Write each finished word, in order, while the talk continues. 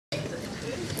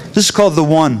This is called The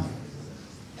One.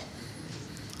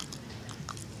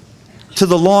 To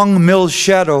the long mill's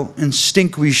shadow and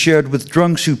stink we shared with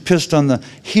drunks who pissed on the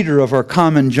heater of our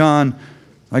common John,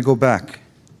 I go back.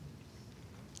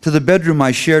 To the bedroom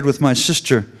I shared with my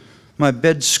sister, my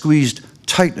bed squeezed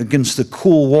tight against the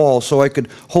cool wall so I could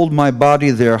hold my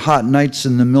body there, hot nights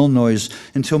in the mill noise,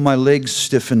 until my legs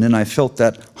stiffened and I felt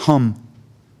that hum.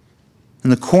 In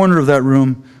the corner of that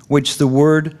room waits the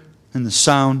word and the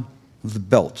sound of the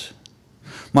belt.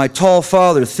 My tall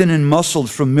father, thin and muscled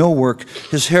from mill work,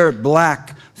 his hair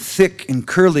black, thick and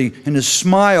curly, and his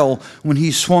smile when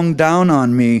he swung down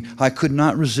on me, I could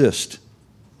not resist.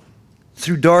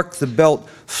 Through dark, the belt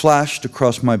flashed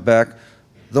across my back,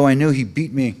 though I knew he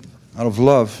beat me out of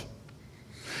love.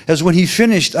 As when he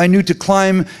finished, I knew to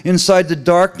climb inside the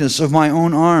darkness of my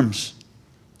own arms.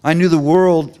 I knew the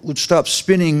world would stop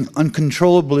spinning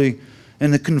uncontrollably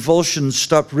and the convulsions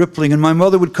stopped rippling, and my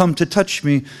mother would come to touch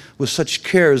me with such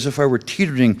care as if I were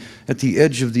teetering at the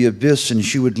edge of the abyss, and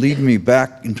she would lead me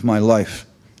back into my life,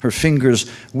 her fingers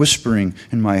whispering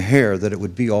in my hair that it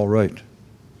would be all right.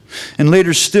 And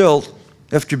later still,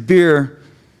 after beer,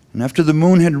 and after the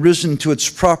moon had risen to its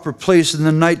proper place and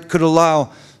the night could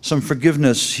allow some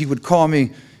forgiveness, he would call me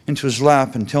into his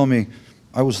lap and tell me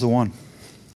I was the one.